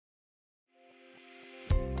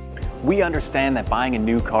We understand that buying a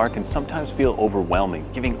new car can sometimes feel overwhelming,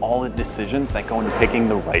 giving all the decisions that go into picking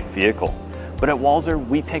the right vehicle. But at Walser,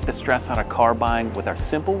 we take the stress out of car buying with our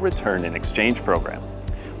simple return and exchange program.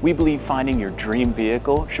 We believe finding your dream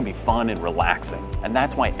vehicle should be fun and relaxing, and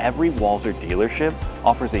that's why every Walser dealership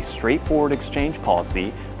offers a straightforward exchange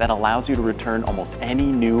policy that allows you to return almost any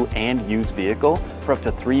new and used vehicle for up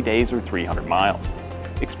to 3 days or 300 miles.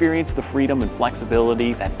 Experience the freedom and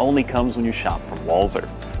flexibility that only comes when you shop from Walser.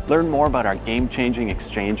 Learn more about our game-changing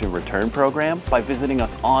exchange and return program by visiting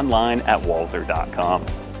us online at walser.com.